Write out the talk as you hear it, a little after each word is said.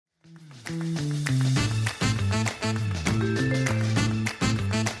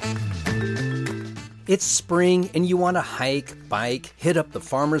It's spring and you want to hike, bike, hit up the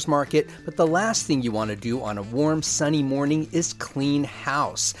farmer's market, but the last thing you want to do on a warm, sunny morning is clean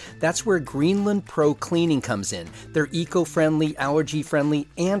house. That's where Greenland Pro Cleaning comes in. They're eco-friendly, allergy-friendly,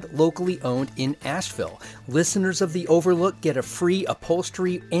 and locally owned in Asheville. Listeners of The Overlook get a free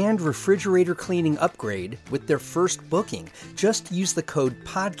upholstery and refrigerator cleaning upgrade with their first booking. Just use the code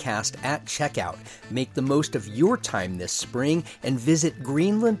PODCAST at checkout. Make the most of your time this spring and visit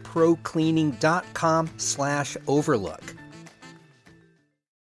greenlandprocleaning.com/overlook.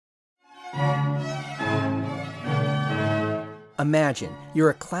 Imagine you're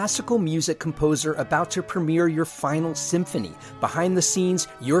a classical music composer about to premiere your final symphony. Behind the scenes,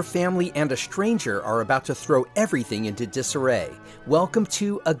 your family and a stranger are about to throw everything into disarray. Welcome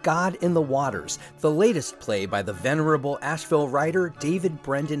to A God in the Waters, the latest play by the venerable Asheville writer David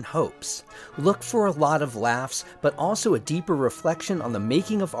Brendan Hopes. Look for a lot of laughs, but also a deeper reflection on the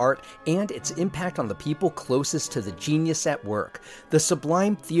making of art and its impact on the people closest to the genius at work. The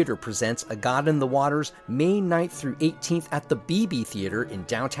Sublime Theater presents A God in the Waters May 9th through 18th at the BB Theater in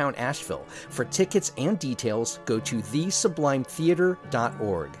downtown Asheville. For tickets and details, go to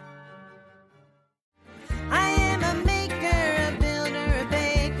thesublimetheater.org. I am a maker, a builder, a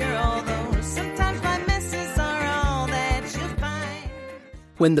baker, although sometimes my messes are all that you'll find.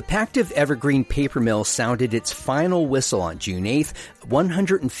 When the Pactiv Evergreen paper mill sounded its final whistle on June 8th,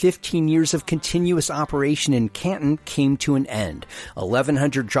 115 years of continuous operation in Canton came to an end.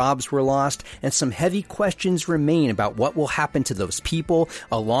 1,100 jobs were lost, and some heavy questions remain about what will happen to those people,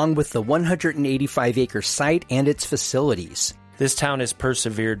 along with the 185-acre site and its facilities. This town has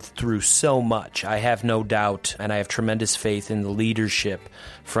persevered through so much. I have no doubt, and I have tremendous faith in the leadership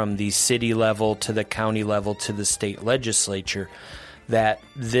from the city level to the county level to the state legislature that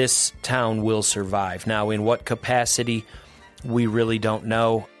this town will survive. Now, in what capacity, we really don't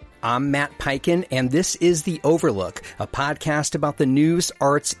know. I'm Matt Peiken, and this is The Overlook, a podcast about the news,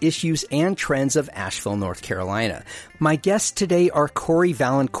 arts, issues, and trends of Asheville, North Carolina. My guests today are Corey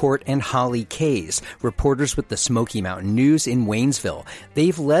Valancourt and Holly Kays, reporters with the Smoky Mountain News in Waynesville.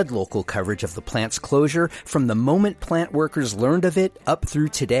 They've led local coverage of the plant's closure from the moment plant workers learned of it up through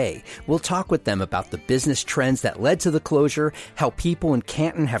today. We'll talk with them about the business trends that led to the closure, how people in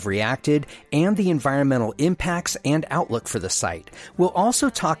Canton have reacted, and the environmental impacts and outlook for the site. We'll also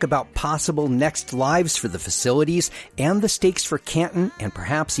talk about possible next lives for the facilities and the stakes for Canton and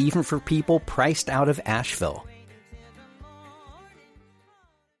perhaps even for people priced out of Asheville.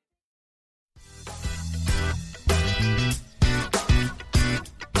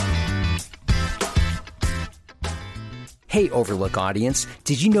 Hey, Overlook audience,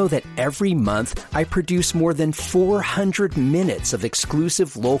 did you know that every month I produce more than 400 minutes of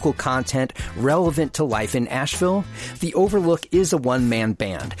exclusive local content relevant to life in Asheville? The Overlook is a one-man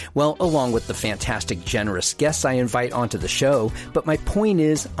band, well, along with the fantastic, generous guests I invite onto the show, but my point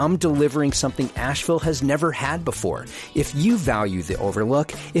is I'm delivering something Asheville has never had before. If you value The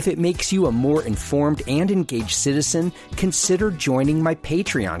Overlook, if it makes you a more informed and engaged citizen, consider joining my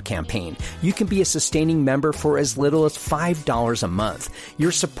Patreon campaign. You can be a sustaining member for as little as $5 a month.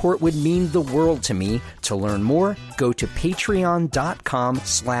 Your support would mean the world to me. To learn more, go to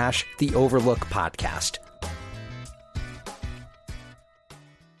patreon.com/The Overlook Podcast.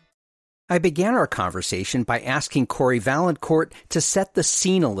 I began our conversation by asking Corey Valancourt to set the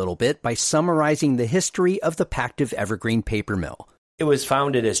scene a little bit by summarizing the history of the Pactiv Evergreen paper mill. It was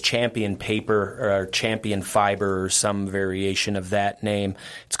founded as Champion Paper or Champion Fiber or some variation of that name.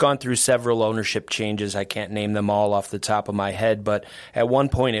 It's gone through several ownership changes. I can't name them all off the top of my head, but at one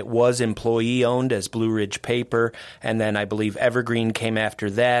point it was employee-owned as Blue Ridge Paper, and then I believe Evergreen came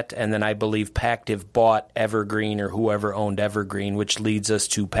after that, and then I believe Pactiv bought Evergreen or whoever owned Evergreen, which leads us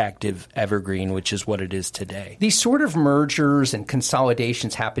to Pactiv Evergreen, which is what it is today. These sort of mergers and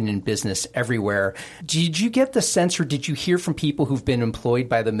consolidations happen in business everywhere. Did you get the sense, or did you hear from people who've been employed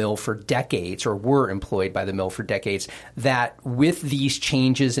by the mill for decades or were employed by the mill for decades, that with these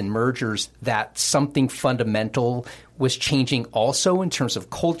changes and mergers that something fundamental was changing also in terms of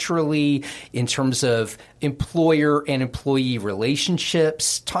culturally, in terms of employer and employee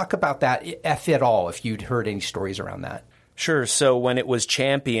relationships? Talk about that, if at all, if you'd heard any stories around that. Sure. So when it was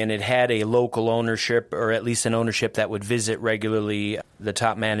Champion, it had a local ownership, or at least an ownership that would visit regularly. The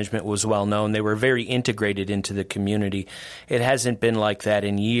top management was well known. They were very integrated into the community. It hasn't been like that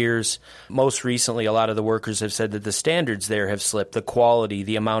in years. Most recently, a lot of the workers have said that the standards there have slipped, the quality,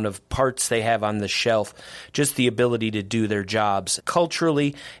 the amount of parts they have on the shelf, just the ability to do their jobs.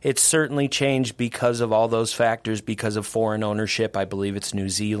 Culturally, it's certainly changed because of all those factors, because of foreign ownership. I believe it's New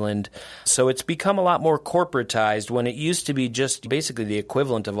Zealand. So it's become a lot more corporatized when it used to be just basically the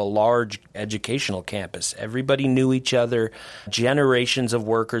equivalent of a large educational campus. Everybody knew each other. Generations of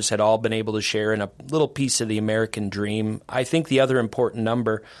workers had all been able to share in a little piece of the American dream. I think the other important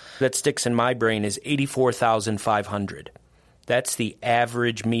number that sticks in my brain is 84,500. That's the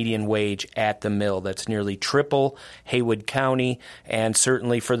average median wage at the mill. That's nearly triple Haywood County, and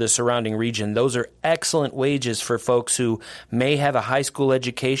certainly for the surrounding region. Those are excellent wages for folks who may have a high school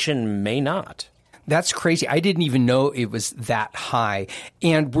education, may not. That's crazy. I didn't even know it was that high.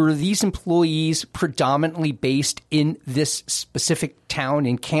 And were these employees predominantly based in this specific town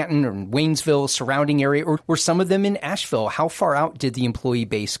in Canton or in Waynesville, surrounding area, or were some of them in Asheville? How far out did the employee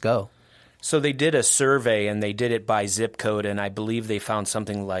base go? So they did a survey, and they did it by zip code, and I believe they found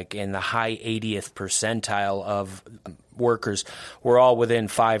something like in the high 80th percentile of workers were all within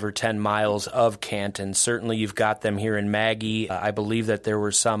 5 or 10 miles of Canton. Certainly you've got them here in Maggie. I believe that there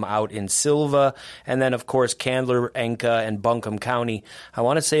were some out in Silva, and then, of course, Candler, Enka, and Buncombe County. I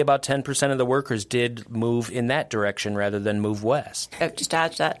want to say about 10% of the workers did move in that direction rather than move west. Just to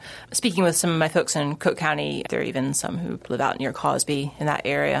add to that, speaking with some of my folks in Cook County, there are even some who live out near Cosby in that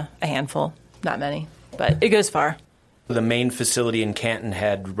area, a handful, not many, but it goes far. The main facility in Canton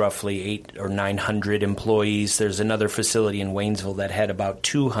had roughly 800 or 900 employees. There's another facility in Waynesville that had about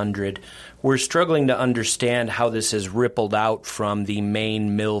 200. We're struggling to understand how this has rippled out from the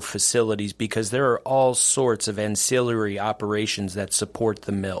main mill facilities because there are all sorts of ancillary operations that support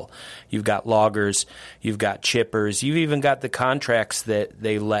the mill. You've got loggers, you've got chippers, you've even got the contracts that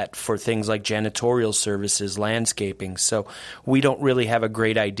they let for things like janitorial services, landscaping. So we don't really have a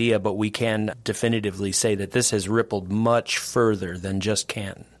great idea, but we can definitively say that this has rippled much further than just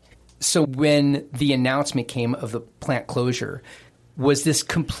Canton. So when the announcement came of the plant closure, was this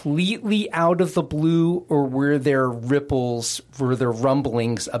completely out of the blue, or were there rumblings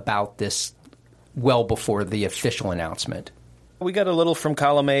about this well before the official announcement? We got a little from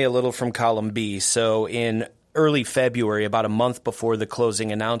column A, a little from column B. So in early February, about a month before the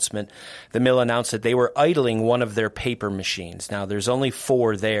closing announcement, the mill announced that they were idling one of their paper machines. Now, there's only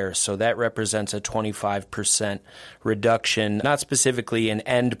 4 there, so that represents a 25% reduction, not specifically in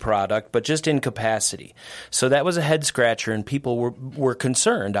end product, but just in capacity. So that was a head-scratcher, and people were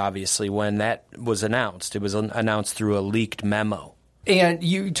concerned, obviously, when that was announced. It was announced through a leaked memo. And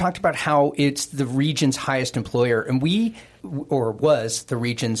you talked about how it's the region's highest employer, and was the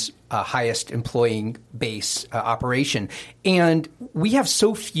region's highest employing base operation. And we have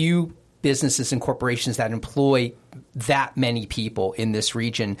so few businesses and corporations that employ that many people in this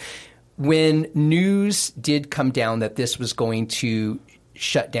region. When news did come down that this was going to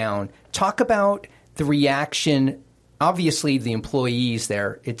shut down, talk about the reaction. Obviously, the employees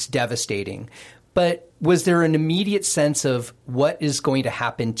there, it's devastating. But was there an immediate sense of what is going to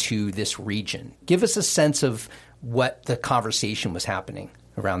happen to this region? Give us a sense of what the conversation was happening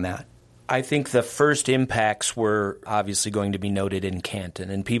around that. I think the first impacts were obviously going to be noted in Canton,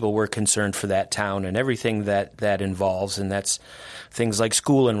 and people were concerned for that town and everything that involves, and that's things like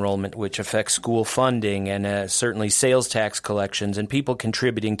school enrollment, which affects school funding, and certainly sales tax collections and people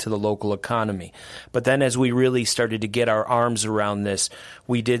contributing to the local economy. But then as we really started to get our arms around this,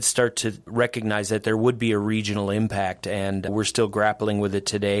 we did start to recognize that there would be a regional impact, and we're still grappling with it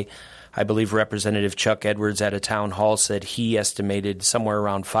today. I believe Representative Chuck Edwards at a town hall said he estimated somewhere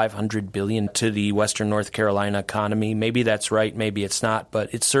around $500 billion to the Western North Carolina economy. Maybe that's right, maybe it's not,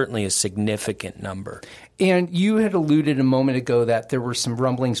 but it's certainly a significant number. And you had alluded a moment ago that there were some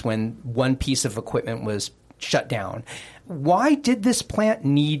rumblings when one piece of equipment was shut down. Why did this plant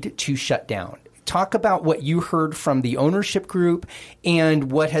need to shut down? Talk about what you heard from the ownership group and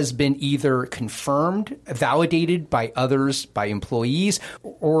what has been either confirmed, validated by others, by employees,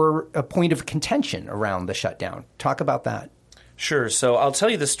 or a point of contention around the shutdown. Talk about that. Sure. So I'll tell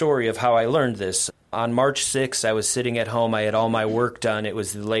you the story of how I learned this. On March 6th, I was sitting at home. I had all my work done. It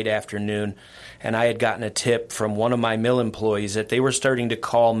was the late afternoon, and I had gotten a tip from one of my mill employees that they were starting to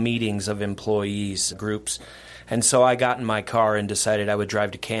call meetings of employees groups. And so I got in my car and decided I would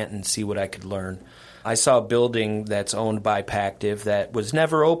drive to Canton and see what I could learn. I saw a building that's owned by Pactiv that was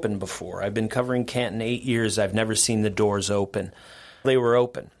never open before. I've been covering Canton 8 years. I've never seen the doors open. They were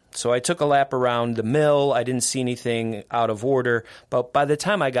open. So I took a lap around the mill. I didn't see anything out of order. But by the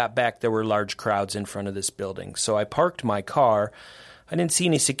time I got back, there were large crowds in front of this building. So I parked my car I didn't see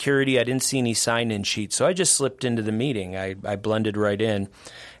any security. I didn't see any sign-in sheets. So I just slipped into the meeting. I blended right in.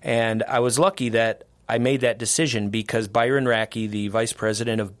 And I was lucky that I made that decision because Byron Rackey, the vice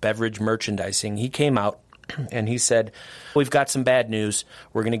president of beverage merchandising, he came out and he said, we've got some bad news.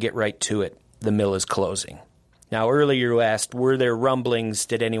 We're going to get right to it. The mill is closing. Now, earlier you asked, were there rumblings?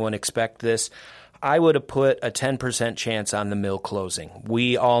 Did anyone expect this? I would have put a 10% chance on the mill closing.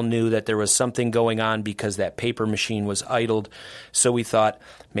 We all knew that there was something going on because that paper machine was idled. So we thought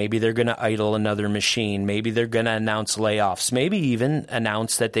maybe they're going to idle another machine. Maybe they're going to announce layoffs. Maybe even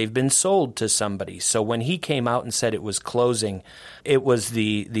announce that they've been sold to somebody. So when he came out and said it was closing, it was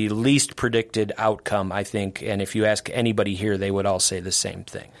the least predicted outcome, I think. And if you ask anybody here, they would all say the same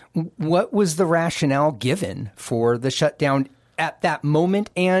thing. What was the rationale given for the shutdown at that moment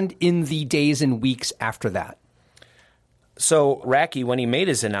and in the days and weeks after that? So Rackey, when he made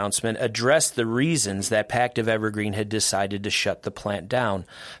his announcement, addressed the reasons that Pactiv Evergreen had decided to shut the plant down.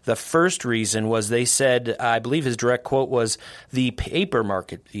 The first reason was they said, I believe his direct quote was, the paper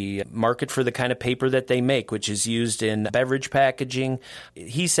market, the market for the kind of paper that they make, which is used in beverage packaging.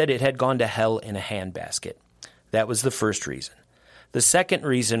 He said it had gone to hell in a handbasket. That was the first reason. The second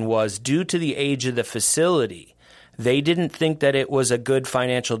reason was due to the age of the facility, they didn't think that it was a good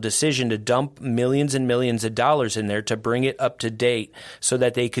financial decision to dump millions and millions of dollars in there to bring it up to date so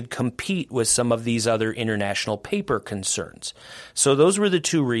that they could compete with some of these other international paper concerns. So those were the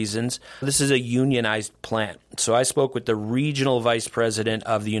two reasons. This is a unionized plant. So I spoke with the regional vice president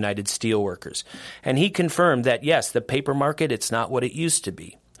of the United Steelworkers, and he confirmed that, yes, the paper market, it's not what it used to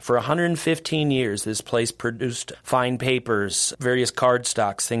be. For 115 years, this place produced fine papers, various card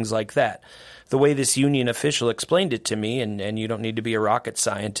stocks, things like that. The way this union official explained it to me, and you don't need to be a rocket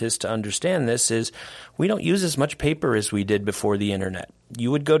scientist to understand this, is we don't use as much paper as we did before the internet.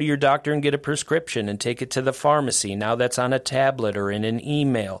 You would go to your doctor and get a prescription and take it to the pharmacy. Now that's on a tablet or in an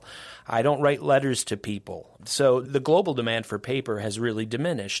email. I don't write letters to people. So the global demand for paper has really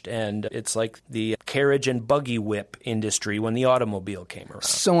diminished, and it's like the carriage and buggy whip industry when the automobile came around.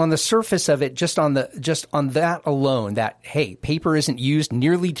 So on the surface of it, just on that alone, that, hey, paper isn't used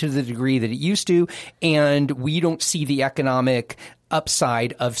nearly to the degree that it used to, and we don't see the economic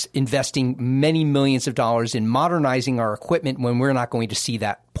upside of investing many millions of dollars in modernizing our equipment when we're not going to see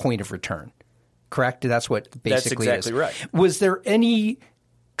that point of return. Correct? That's what basically That's exactly is. right. Was there any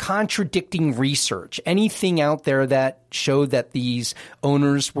contradicting research, anything out there that showed that these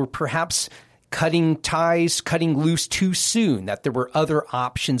owners were perhaps cutting ties, cutting loose too soon, that there were other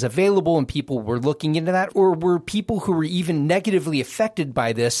options available and people were looking into that? Or were people who were even negatively affected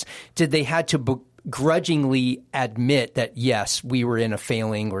by this, did they had to begrudgingly admit that, yes, we were in a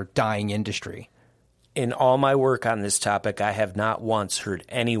failing or dying industry? In all my work on this topic, I have not once heard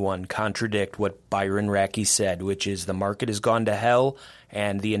anyone contradict what Byron Rackey said, which is the market has gone to hell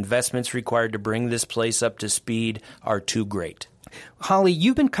and the investments required to bring this place up to speed are too great. Holly,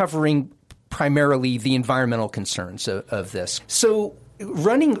 you've been covering primarily the environmental concerns of this. So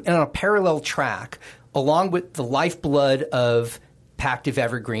running on a parallel track, along with the lifeblood of Pactiv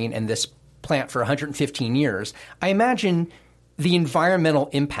Evergreen and this plant for 115 years, I imagine the environmental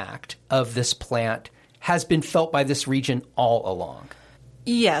impact of this plant has been felt by this region all along.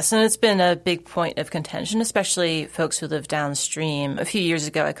 Yes, and it's been a big point of contention, especially folks who live downstream. A few years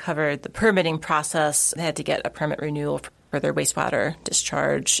ago, I covered the permitting process. They had to get a permit renewal for their wastewater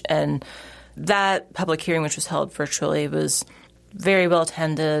discharge, and that public hearing, which was held virtually, was very well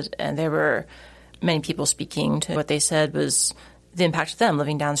attended, and there were many people speaking to what they said was the impact of them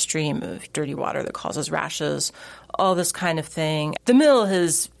living downstream of dirty water that causes rashes, all this kind of thing. The mill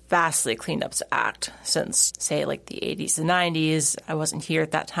has vastly cleaned up its act since, say, like the 80s and 90s. I wasn't here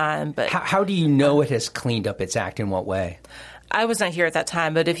at that time. But how do you know it has cleaned up its act? In what way? I was not here at that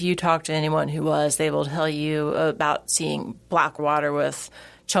time, but if you talk to anyone who was, they will tell you about seeing black water with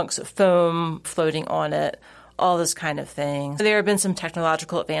chunks of foam floating on it, all this kind of thing. There have been some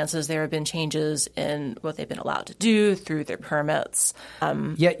technological advances. There have been changes in what they've been allowed to do through their permits.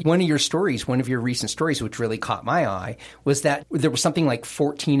 Yet one of your recent stories, which really caught my eye, was that there was something like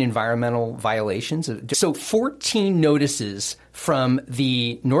 14 environmental violations. So 14 notices from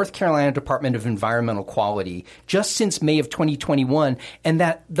the North Carolina Department of Environmental Quality just since May of 2021, and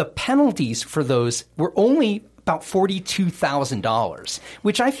that the penalties for those were only about $42,000,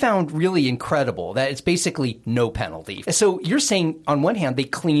 which I found really incredible, that it's basically no penalty. So you're saying, on one hand, they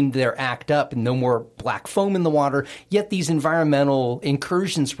cleaned their act up and no more black foam in the water, yet these environmental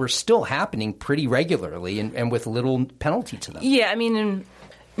incursions were still happening pretty regularly and with little penalty to them. Yeah, I mean,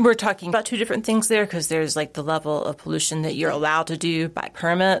 we're talking about two different things there, because there's like the level of pollution that you're allowed to do by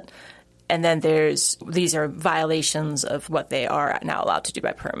permit, And then these are violations of what they are now allowed to do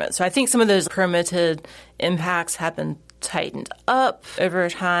by permit. So I think some of those permitted impacts have been tightened up over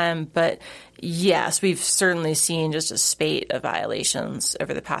time. But yes, we've certainly seen just a spate of violations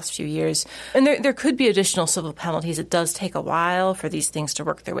over the past few years. And there could be additional civil penalties. It does take a while for these things to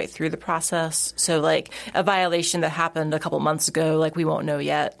work their way through the process. So like a violation that happened a couple months ago, like we won't know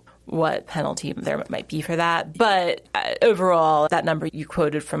yet what penalty there might be for that. But overall, that number you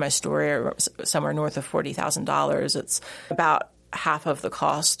quoted from my story, or somewhere north of $40,000, it's about half of the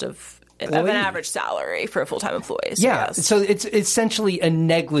cost of an average salary for a full-time employee. So yeah, yes. so it's essentially a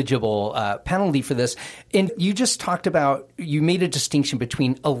negligible penalty for this. And you just talked about, you made a distinction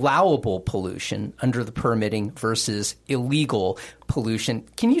between allowable pollution under the permitting versus illegal pollution.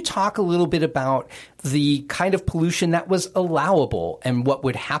 Can you talk a little bit about the kind of pollution that was allowable and what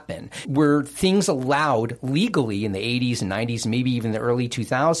would happen? Were things allowed legally in the 80s and 90s, and maybe even the early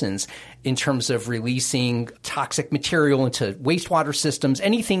 2000s, in terms of releasing toxic material into wastewater systems,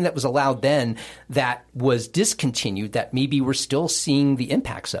 anything that was allowed then that was discontinued that maybe we're still seeing the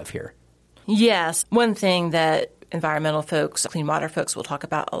impacts of here? Yes. One thing that environmental folks, clean water folks will talk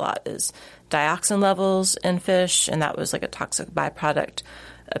about a lot is dioxin levels in fish, and that was like a toxic byproduct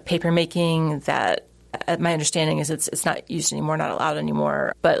of paper making that my understanding is it's not used anymore, not allowed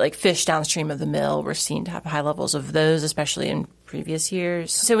anymore. But like fish downstream of the mill were seen to have high levels of those, especially in previous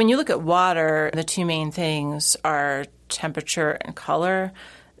years. So when you look at water, the two main things are temperature and color.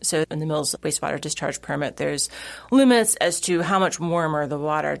 So in the mill's wastewater discharge permit, there's limits as to how much warmer the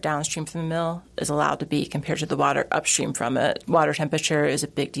water downstream from the mill is allowed to be compared to the water upstream from it. Water temperature is a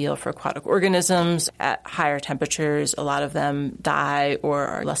big deal for aquatic organisms. At higher temperatures, a lot of them die or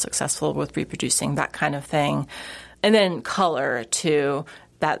are less successful with reproducing, that kind of thing. And then color, too.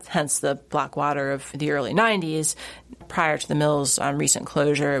 That hence the black water of the early 90s. Prior to the mill's recent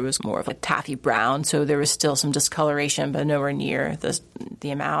closure, it was more of a taffy brown, so there was still some discoloration, but nowhere near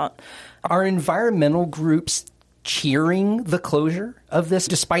the amount. Are environmental groups cheering the closure of this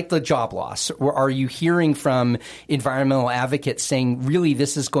despite the job loss? Or are you hearing from environmental advocates saying, really,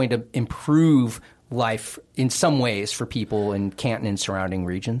 this is going to improve life in some ways for people in Canton and surrounding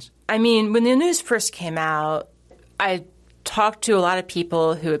regions? I mean, when the news first came out, I talked to a lot of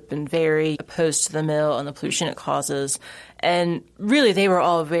people who have been very opposed to the mill and the pollution it causes. And really, they were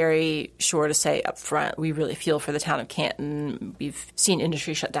all very sure to say up front, we really feel for the town of Canton. We've seen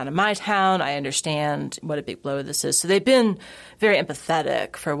industry shut down in my town. I understand what a big blow this is. So they've been very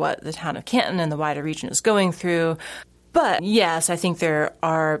empathetic for what the town of Canton and the wider region is going through. But yes, I think there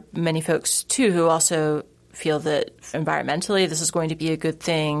are many folks, too, who also feel that environmentally this is going to be a good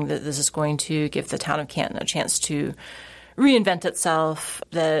thing, that this is going to give the town of Canton a chance to reinvent itself,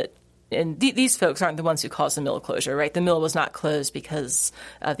 and these folks aren't the ones who caused the mill closure, right? The mill was not closed because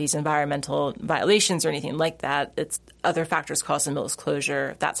of these environmental violations or anything like that. It's other factors caused the mill's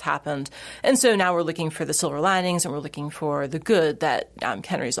closure. That's happened. And so now we're looking for the silver linings, and we're looking for the good that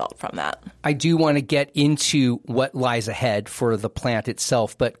can result from that. I do want to get into what lies ahead for the plant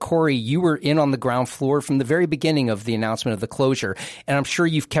itself. But Corey, you were in on the ground floor from the very beginning of the announcement of the closure. And I'm sure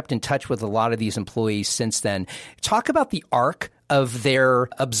you've kept in touch with a lot of these employees since then. Talk about the arc of their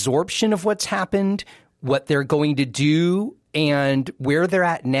absorption of what's happened, what they're going to do, and where they're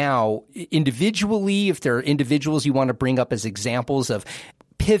at now individually, if there are individuals you want to bring up as examples of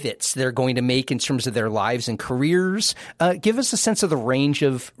pivots they're going to make in terms of their lives and careers. Give us a sense of the range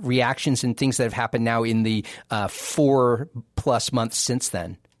of reactions and things that have happened now in the 4+ months since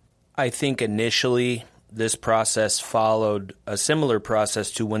then. I think initially this process followed a similar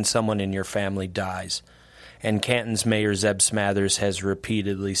process to when someone in your family dies. And Canton's Mayor Zeb Smathers has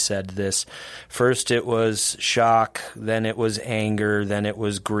repeatedly said this. First it was shock, then it was anger, then it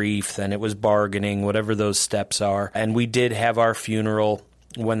was grief, then it was bargaining, whatever those steps are. And we did have our funeral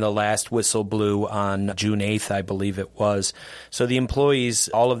when the last whistle blew on June 8th, I believe it was. So the employees,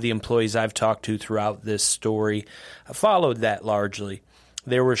 all of the employees I've talked to throughout this story, followed that largely.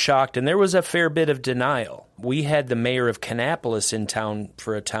 They were shocked, and there was a fair bit of denial. We had the mayor of Kannapolis in town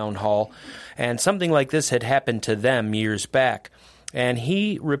for a town hall, and something like this had happened to them years back. And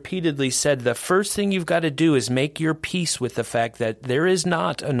he repeatedly said the first thing you've got to do is make your peace with the fact that there is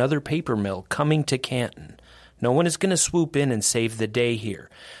not another paper mill coming to Canton. No one is going to swoop in and save the day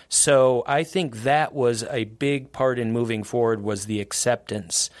here. So I think that was a big part in moving forward, was the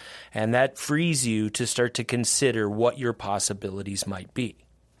acceptance. And that frees you to start to consider what your possibilities might be.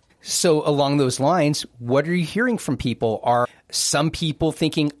 So along those lines, what are you hearing from people? Are some people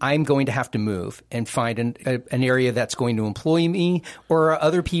thinking, I'm going to have to move and find an area that's going to employ me? Or are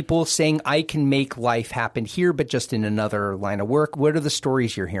other people saying, I can make life happen here, but just in another line of work? What are the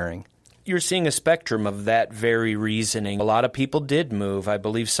stories you're hearing? You're seeing a spectrum of that very reasoning. A lot of people did move. I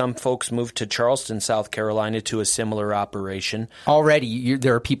believe some folks moved to Charleston, South Carolina to a similar operation. Already,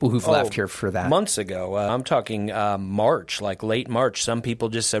 there are people who've left here for that. Months ago. I'm talking March, like late March. Some people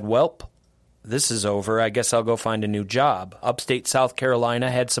just said, welp, this is over. I guess I'll go find a new job. Upstate South Carolina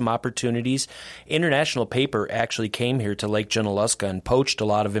had some opportunities. International Paper actually came here to Lake Junaluska and poached a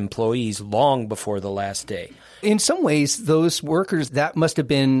lot of employees long before the last day. In some ways, those workers, that must have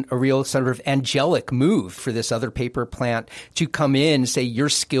been a real sort of angelic move for this other paper plant to come in and say, you're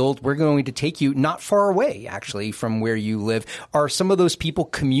skilled, we're going to take you not far away, actually, from where you live. Are some of those people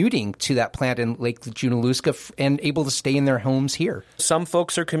commuting to that plant in Lake Junaluska and able to stay in their homes here? Some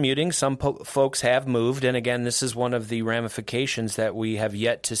folks are commuting, some folks have moved, and again, this is one of the ramifications that we have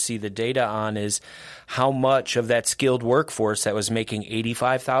yet to see the data on, is how much of that skilled workforce that was making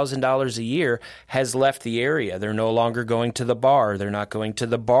 $85,000 a year has left the area. They're no longer going to the bar. They're not going to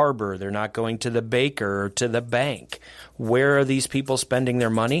the barber. They're not going to the baker or to the bank. Where are these people spending their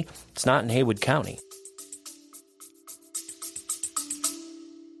money? It's not in Haywood County.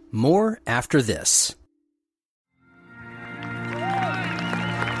 More after this.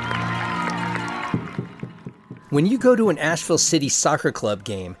 When you go to an Asheville City Soccer Club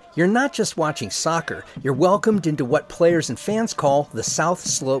game, you're not just watching soccer, you're welcomed into what players and fans call the South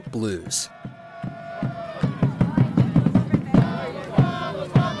Slope Blues.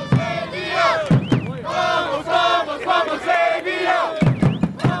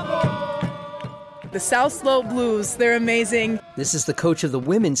 The South Slope Blues, they're amazing. This is the coach of the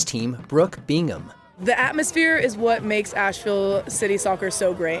women's team, Brooke Bingham. The atmosphere is what makes Asheville City Soccer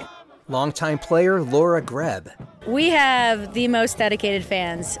so great. Longtime player Laura Greb. We have the most dedicated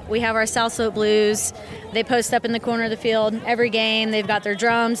fans. We have our South Slope Blues. They post up in the corner of the field every game. They've got their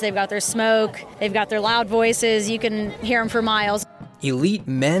drums, they've got their smoke, they've got their loud voices. You can hear them for miles. Elite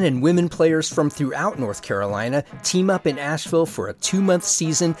men and women players from throughout North Carolina team up in Asheville for a 2-month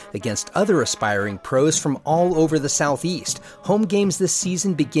season against other aspiring pros from all over the Southeast. Home games this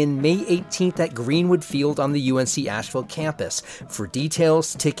season begin May 18th at Greenwood Field on the UNC Asheville campus. For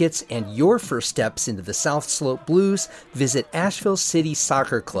details, tickets, and your first steps into the South Slope Blues, visit Asheville City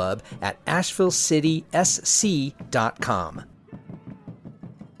Soccer Club at ashevillecitysc.com.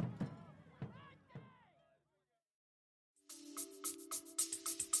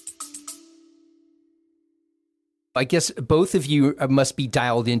 I guess both of you must be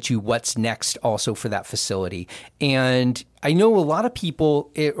dialed into what's next also for that facility. And I know a lot of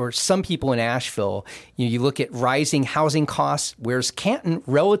people, or some people in Asheville, you look at rising housing costs, whereas Canton,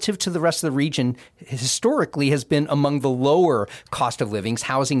 relative to the rest of the region, historically has been among the lower cost of livings.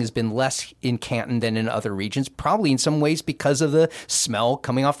 Housing has been less in Canton than in other regions, probably in some ways because of the smell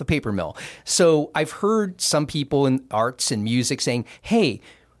coming off the paper mill. So I've heard some people in arts and music saying, hey,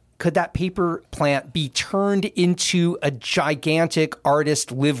 could that paper plant be turned into a gigantic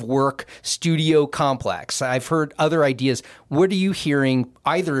artist live-work studio complex? I've heard other ideas. What are you hearing,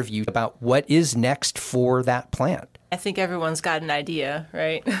 either of you, about what is next for that plant? I think everyone's got an idea,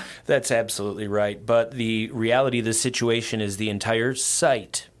 right? That's absolutely right. But the reality of the situation is the entire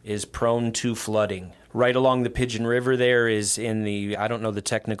site is prone to flooding. Right along the Pigeon River there is in the, I don't know the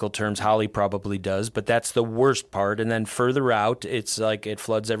technical terms, Holly probably does, but that's the worst part. And then further out, it's like it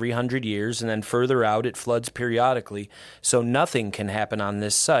floods every 100 years, and then further out, it floods periodically. So nothing can happen on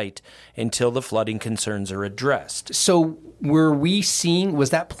this site until the flooding concerns are addressed. So were we seeing, was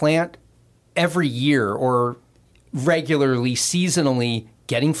that plant every year or regularly, seasonally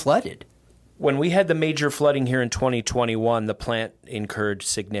getting flooded? When we had the major flooding here in 2021, the plant incurred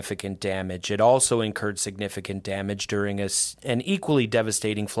significant damage. It also incurred significant damage during an equally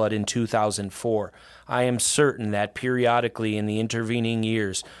devastating flood in 2004. I am certain that periodically in the intervening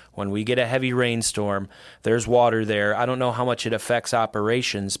years, when we get a heavy rainstorm, there's water there. I don't know how much it affects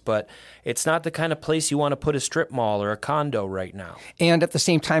operations, but it's not the kind of place you want to put a strip mall or a condo right now. And at the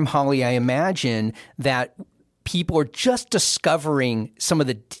same time, Holly, I imagine that people are just discovering some of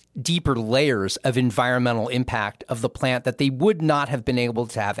the deeper layers of environmental impact of the plant that they would not have been able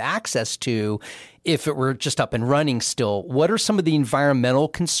to have access to if it were just up and running still. What are some of the environmental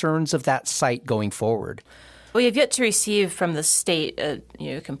concerns of that site going forward? We have yet to receive from the state a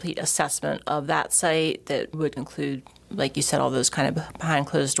complete assessment of that site that would include, like you said, all those kind of behind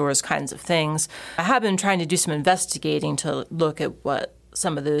closed doors kinds of things. I have been trying to do some investigating to look at what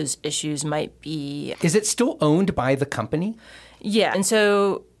some of those issues might be. Is it still owned by the company? Yeah, and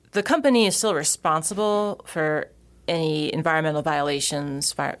so the company is still responsible for any environmental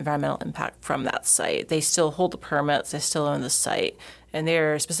violations, environmental impact from that site. They still hold the permits, they still own the site. And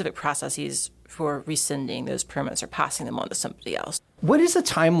there are specific processes for rescinding those permits or passing them on to somebody else. What is the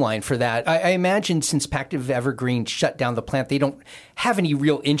timeline for that? I imagine since Pactiv Evergreen shut down the plant, they don't have any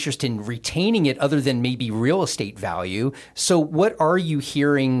real interest in retaining it other than maybe real estate value. So what are you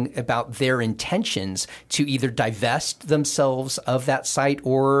hearing about their intentions to either divest themselves of that site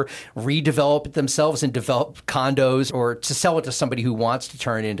or redevelop it themselves and develop condos, or to sell it to somebody who wants to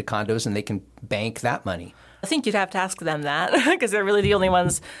turn it into condos and they can bank that money? I think you'd have to ask them that because they're really the only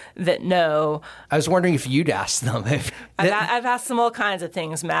ones that know. I was wondering if you'd ask them. I've asked them all kinds of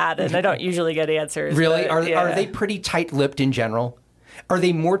things, Matt, and I don't usually get answers. Really? But, Are they pretty tight-lipped in general? Are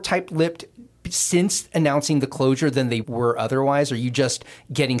they more tight-lipped since announcing the closure than they were otherwise? Are you just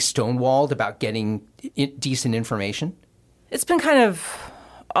getting stonewalled about getting decent information? It's been kind of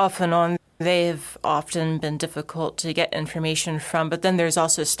off and on. They've often been difficult to get information from, but then there's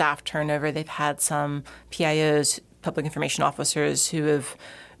also staff turnover. They've had some PIOs, public information officers, who have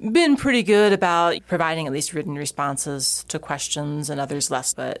been pretty good about providing at least written responses to questions, and others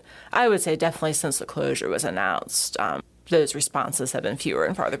less. But I would say definitely since the closure was announced, those responses have been fewer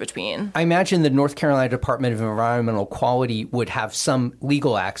and farther between. I imagine the North Carolina Department of Environmental Quality would have some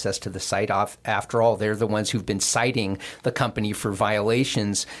legal access to the site. After all, they're the ones who've been citing the company for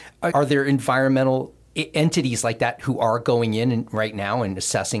violations. Are there environmental entities like that who are going in right now and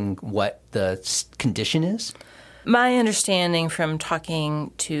assessing what the condition is? My understanding from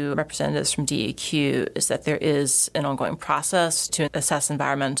talking to representatives from DEQ is that there is an ongoing process to assess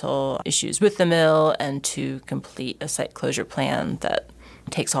environmental issues with the mill and to complete a site closure plan that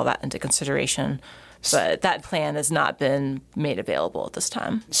takes all that into consideration. But that plan has not been made available at this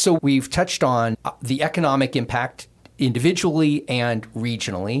time. So we've touched on the economic impact individually and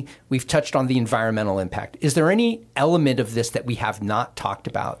regionally. We've touched on the environmental impact. Is there any element of this that we have not talked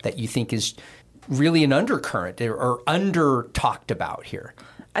about that you think is really an undercurrent or under talked about here?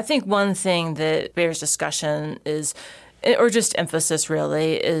 I think one thing that bears discussion is, or just emphasis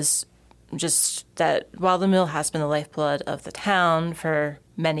really, is just that while the mill has been the lifeblood of the town for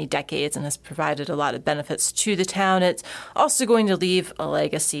many decades and has provided a lot of benefits to the town, it's also going to leave a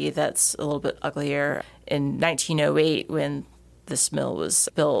legacy that's a little bit uglier. In 1908, when this mill was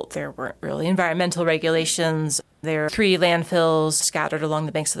built, there weren't really environmental regulations. There are 3 landfills scattered along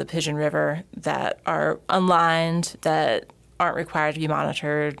the banks of the Pigeon River that are unlined, that aren't required to be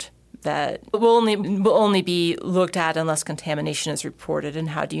monitored, that will only be looked at unless contamination is reported. And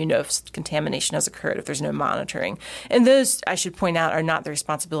how do you know if contamination has occurred if there's no monitoring? And those, I should point out, are not the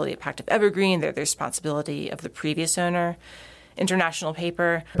responsibility of Pactiv Evergreen. They're the responsibility of the previous owner, International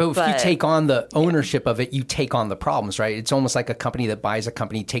Paper. But if you take on the ownership of it, you take on the problems, right? It's almost like a company that buys a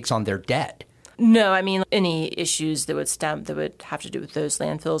company takes on their debt. No, I mean, any issues that would have to do with those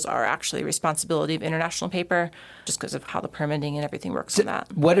landfills are actually responsibility of International Paper, just because of how the permitting and everything works on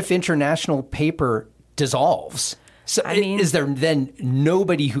that. What if International Paper dissolves? So is there then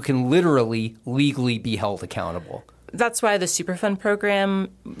nobody who can literally legally be held accountable? That's why the Superfund program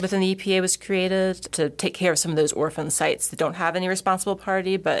within the EPA was created, to take care of some of those orphan sites that don't have any responsible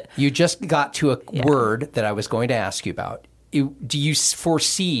party. But you just got to a word that I was going to ask you about. Do you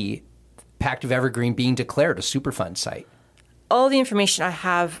foresee Pactiv Evergreen being declared a Superfund site? All the information I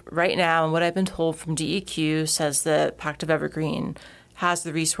have right now and what I've been told from DEQ says that Pactiv Evergreen has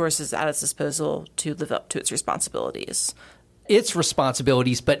the resources at its disposal to live up to its responsibilities. Its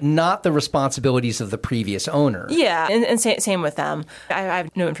responsibilities, but not the responsibilities of the previous owner. Yeah, and same with them. I have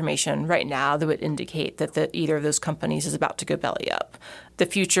no information right now that would indicate that either of those companies is about to go belly up. The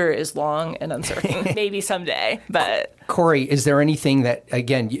future is long and uncertain, maybe someday. But Corey, is there anything that,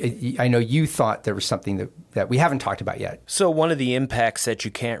 again, I know you thought there was something that we haven't talked about yet? So one of the impacts that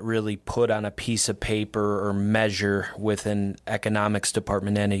you can't really put on a piece of paper or measure with an economics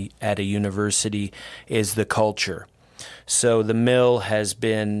department at a university is the culture. So the mill has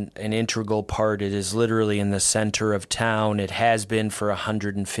been an integral part. It is literally in the center of town. It has been for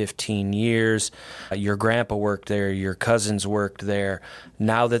 115 years. Your grandpa worked there. Your cousins worked there.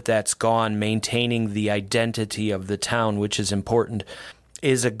 Now that that's gone, maintaining the identity of the town, which is important,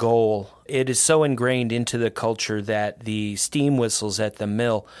 is a goal. It is so ingrained into the culture that the steam whistles at the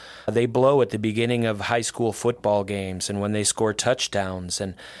mill, they blow at the beginning of high school football games and when they score touchdowns.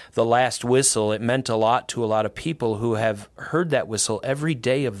 And the last whistle, it meant a lot to a lot of people who have heard that whistle every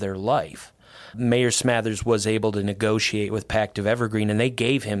day of their life. Mayor Smathers was able to negotiate with Pactiv Evergreen, and they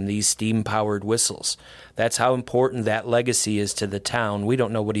gave him these steam-powered whistles. That's how important that legacy is to the town. We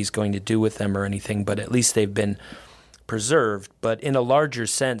don't know what he's going to do with them or anything, but at least they've been preserved. But in a larger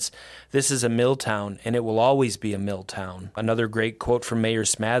sense, this is a mill town, and it will always be a mill town. Another great quote from Mayor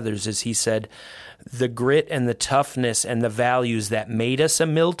Smathers is he said, "The grit and the toughness and the values that made us a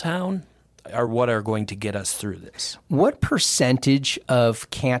mill town are what are going to get us through this." What percentage of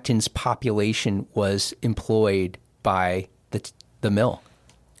Canton's population was employed by the mill?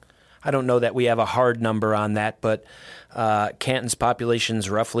 I don't know that we have a hard number on that, but Canton's population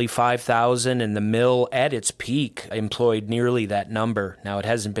is roughly 5,000, and the mill at its peak employed nearly that number. Now, it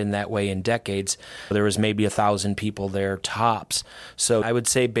hasn't been that way in decades. There was maybe 1,000 people there tops. So I would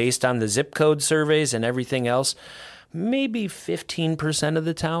say based on the zip code surveys and everything else, maybe 15% of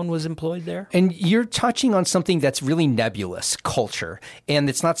the town was employed there. And you're touching on something that's really nebulous, culture, and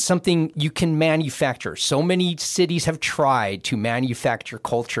it's not something you can manufacture. So many cities have tried to manufacture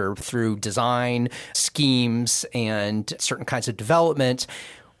culture through design, schemes, and certain kinds of development.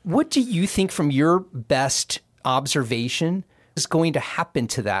 What do you think, from your best observation, is going to happen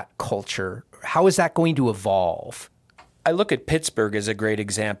to that culture? How is that going to evolve? I look at Pittsburgh as a great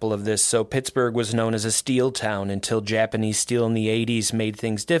example of this. So Pittsburgh was known as a steel town until Japanese steel in the 80s made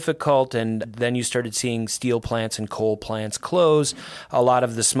things difficult, and then you started seeing steel plants and coal plants close. A lot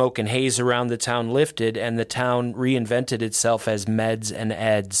of the smoke and haze around the town lifted, and the town reinvented itself as Meds and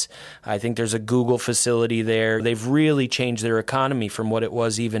Eds. I think there's a Google facility there. They've really changed their economy from what it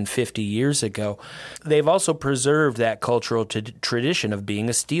was even 50 years ago. They've also preserved that cultural tradition of being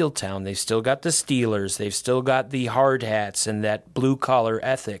a steel town. They've still got the Steelers. They've still got the hard hats and that blue-collar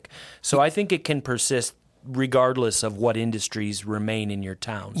ethic. So I think it can persist regardless of what industries remain in your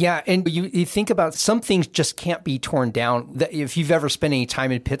town. Yeah, and you think about some things just can't be torn down. If you've ever spent any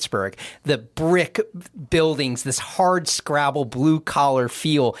time in Pittsburgh, the brick buildings, this hard scrabble blue-collar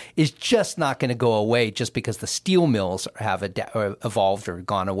feel is just not going to go away just because the steel mills have evolved or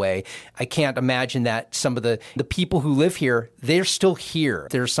gone away. I can't imagine that some of the people who live here, they're still here.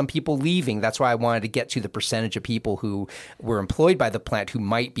 There's some people leaving. That's why I wanted to get to the percentage of people who were employed by the plant who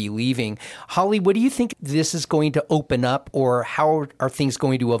might be leaving. Holly, what do you think this is going to open up, or how are things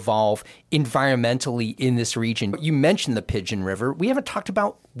going to evolve environmentally in this region? You mentioned the Pigeon River. We haven't talked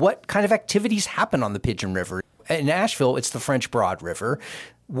about what kind of activities happen on the Pigeon River. In Asheville, it's the French Broad River.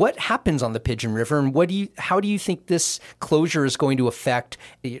 What happens on the Pigeon River, and how do you think this closure is going to affect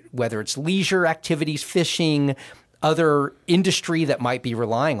whether it's leisure activities, fishing, other industry that might be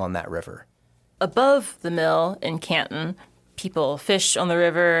relying on that river? Above the mill in Canton, people fish on the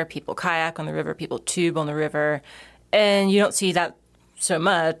river, people kayak on the river, people tube on the river, and you don't see that so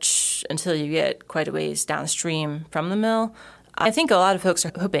much until you get quite a ways downstream from the mill. I think a lot of folks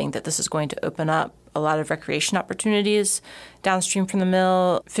are hoping that this is going to open up a lot of recreation opportunities downstream from the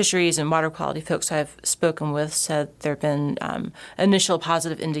mill. Fisheries and water quality folks I've spoken with said there have been initial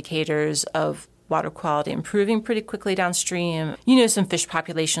positive indicators of water quality improving pretty quickly downstream. Some fish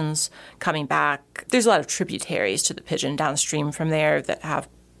populations coming back. There's a lot of tributaries to the Pigeon downstream from there that have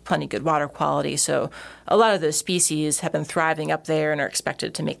plenty good water quality. So a lot of those species have been thriving up there and are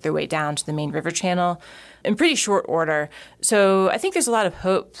expected to make their way down to the main river channel in pretty short order. So I think there's a lot of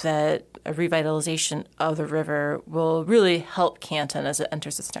hope that a revitalization of the river will really help Canton as it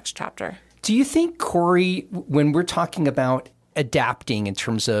enters its next chapter. Do you think, Corey, when we're talking about adapting in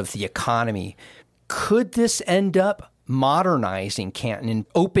terms of the economy, could this end up modernizing Canton and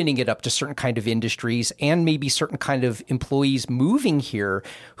opening it up to certain kind of industries and maybe certain kind of employees moving here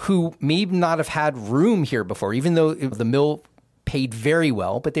who may not have had room here before, even though the mill paid very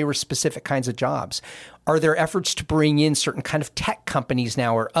well, but they were specific kinds of jobs? Are there efforts to bring in certain kind of tech companies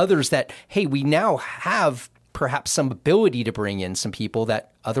now or others that, hey, we now have perhaps some ability to bring in some people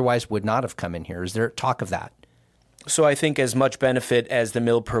that otherwise would not have come in here? Is there talk of that? So I think as much benefit as the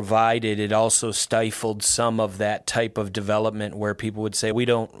mill provided, it also stifled some of that type of development where people would say,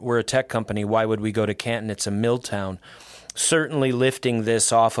 we're a tech company, why would we go to Canton? It's a mill town. Certainly lifting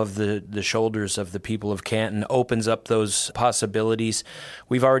this off of the shoulders of the people of Canton opens up those possibilities.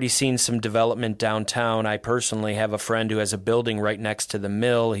 We've already seen some development downtown. I personally have a friend who has a building right next to the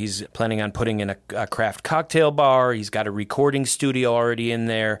mill. He's planning on putting in a craft cocktail bar. He's got a recording studio already in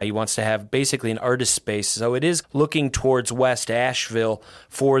there. He wants to have basically an artist space. So it is looking towards West Asheville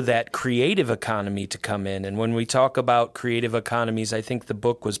for that creative economy to come in. And when we talk about creative economies, I think the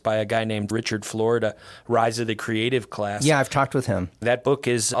book was by a guy named Richard Florida, Rise of the Creative Class. Yeah, I've talked with him. That book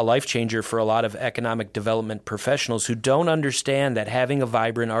is a life changer for a lot of economic development professionals who don't understand that having a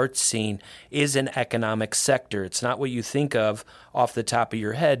vibrant arts scene is an economic sector. It's not what you think of off the top of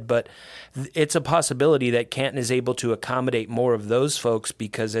your head, but it's a possibility that Canton is able to accommodate more of those folks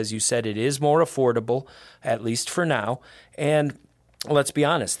because, as you said, it is more affordable, at least for now. And let's be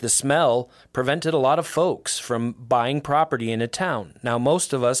honest, the smell prevented a lot of folks from buying property in a town. Now,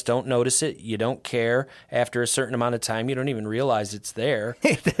 most of us don't notice it. You don't care. After a certain amount of time, you don't even realize it's there.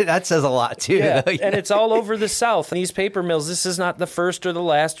 That says a lot, too. Yeah, and it's all over the South. These paper mills, this is not the first or the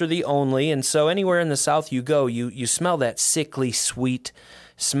last or the only. And so anywhere in the South you go, you smell that sickly sweet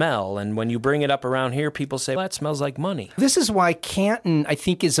smell. And when you bring it up around here, people say, well, that smells like money. This is why Canton, I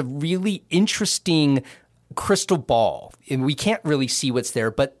think, is a really interesting crystal ball. And we can't really see what's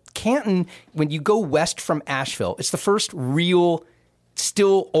there. But Canton, when you go west from Asheville, it's the first real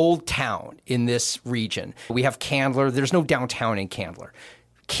still old town in this region. We have Candler. There's no downtown in Candler.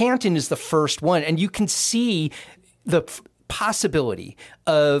 Canton is the first one. And you can see the possibility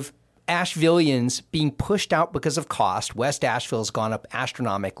of Ashevilleans being pushed out because of cost. West Asheville has gone up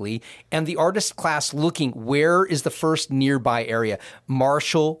astronomically. And the artist class looking, where is the first nearby area?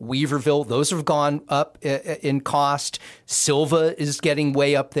 Marshall, Weaverville, those have gone up in cost. Silva is getting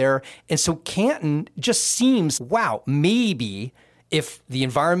way up there. And so Canton just seems, wow, maybe if the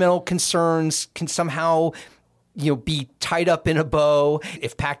environmental concerns can somehow be tied up in a bow,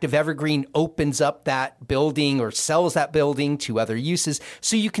 if Pactiv Evergreen opens up that building or sells that building to other uses,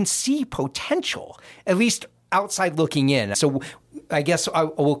 so you can see potential, at least outside looking in. So I guess I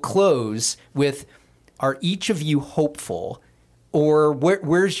will close with, are each of you hopeful, or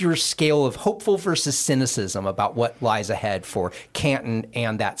where's your scale of hopeful versus cynicism about what lies ahead for Canton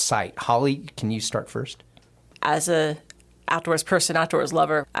and that site? Holly, can you start first? As a outdoors person, outdoors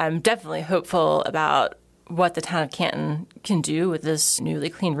lover, I'm definitely hopeful about what the town of Canton can do with this newly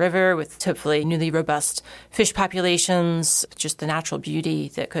clean river, with hopefully newly robust fish populations, just the natural beauty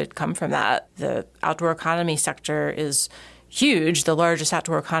that could come from that. The outdoor economy sector is huge. The largest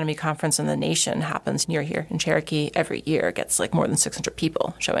outdoor economy conference in the nation happens near here in Cherokee every year. It gets like more than 600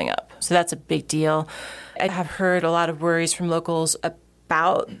 people showing up. So that's a big deal. I have heard a lot of worries from locals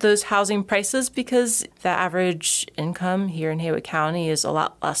about those housing prices because the average income here in Haywood County is a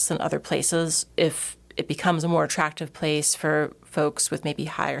lot less than other places. If it becomes a more attractive place for folks with maybe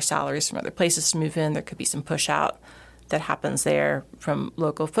higher salaries from other places to move in, there could be some push out that happens there from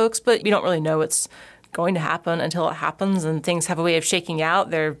local folks. But we don't really know what's going to happen until it happens, and things have a way of shaking out.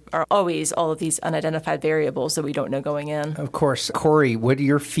 There are always all of these unidentified variables that we don't know going in. Of course. Corey, what are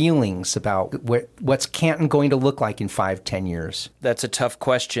your feelings about what's Canton going to look like in 5-10 years? That's a tough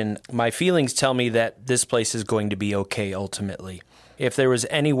question. My feelings tell me that this place is going to be okay ultimately. If there was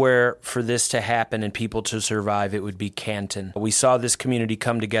anywhere for this to happen and people to survive, it would be Canton. We saw this community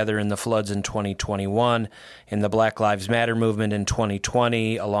come together in the floods in 2021, in the Black Lives Matter movement in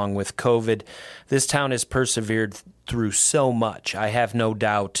 2020, along with COVID. This town has persevered through so much. I have no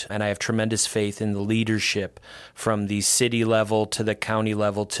doubt, and I have tremendous faith in the leadership from the city level to the county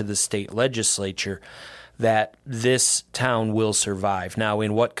level to the state legislature, that this town will survive. Now,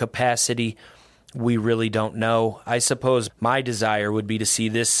 in what capacity? We really don't know. I suppose my desire would be to see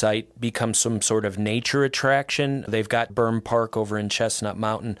this site become some sort of nature attraction. They've got Berm Park over in Chestnut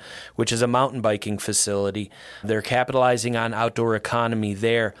Mountain, which is a mountain biking facility. They're capitalizing on outdoor economy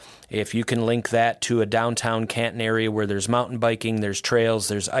there. If you can link that to a downtown Canton area where there's mountain biking, there's trails,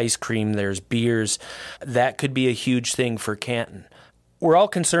 there's ice cream, there's beers, that could be a huge thing for Canton. We're all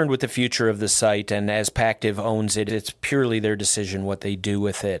concerned with the future of the site, and as Pactiv owns it, it's purely their decision what they do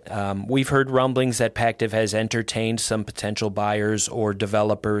with it. We've heard rumblings that Pactiv has entertained some potential buyers or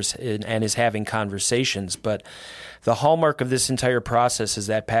developers and is having conversations, but the hallmark of this entire process is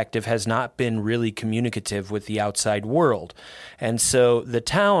that Pactiv has not been really communicative with the outside world. And so the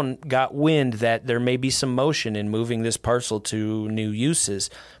town got wind that there may be some motion in moving this parcel to new uses,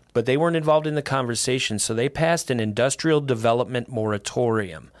 but they weren't involved in the conversation, so they passed an industrial development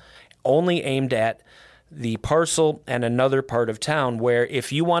moratorium only aimed at the parcel and another part of town where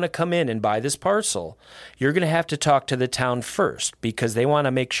if you want to come in and buy this parcel, you're going to have to talk to the town first because they want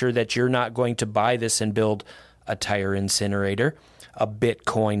to make sure that you're not going to buy this and build a tire incinerator, a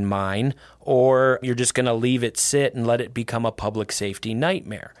Bitcoin mine, or you're just going to leave it sit and let it become a public safety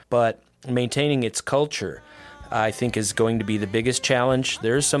nightmare. But maintaining its culture, I think, is going to be the biggest challenge.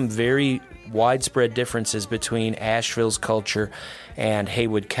 There's some very widespread differences between Asheville's culture and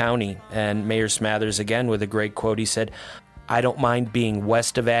Haywood County. And Mayor Smathers, again, with a great quote, he said, "I don't mind being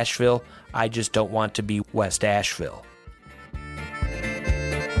west of Asheville. I just don't want to be West Asheville."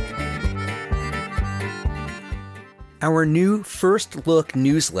 Our new First Look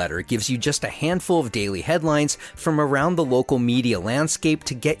newsletter gives you just a handful of daily headlines from around the local media landscape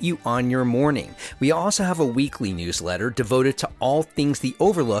to get you on your morning. We also have a weekly newsletter devoted to all things The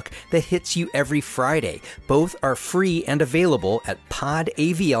Overlook that hits you every Friday. Both are free and available at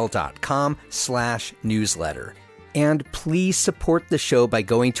podavl.com/newsletter. And please support the show by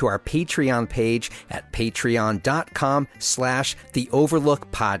going to our Patreon page at patreon.com/The Overlook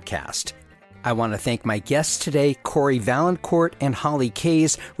Podcast. I want to thank my guests today, Corey Valancourt and Holly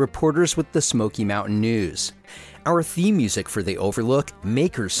Kays, reporters with the Smoky Mountain News. Our theme music for The Overlook,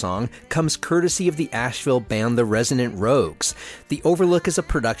 Maker's Song, comes courtesy of the Asheville band The Resonant Rogues. The Overlook is a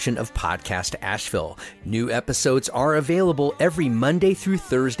production of Podcast Asheville. New episodes are available every Monday through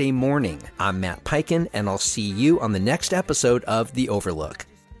Thursday morning. I'm Matt Peiken, and I'll see you on the next episode of The Overlook.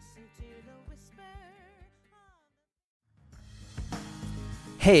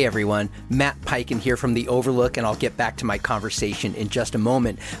 Hey everyone, Matt Peiken here from The Overlook, and I'll get back to my conversation in just a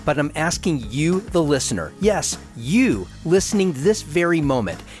moment. But I'm asking you, the listener, yes, you listening this very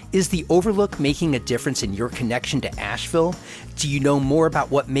moment, is The Overlook making a difference in your connection to Asheville? Do you know more about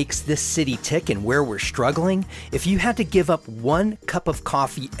what makes this city tick and where we're struggling? If you had to give up 1 cup of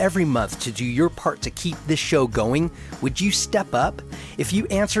coffee every month to do your part to keep this show going, would you step up? If you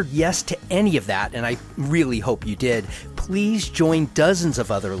answered yes to any of that, and I really hope you did, please join dozens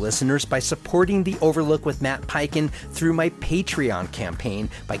of other listeners by supporting The Overlook with Matt Peiken through my Patreon campaign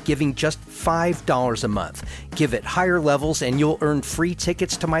by giving just $5 a month. Give it higher levels and you'll earn free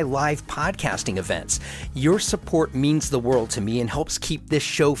tickets to my live podcasting events. Your support means the world to me and helps keep this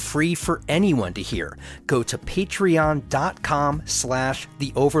show free for anyone to hear. Go to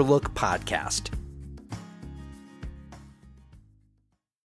patreon.com/The Overlook Podcast.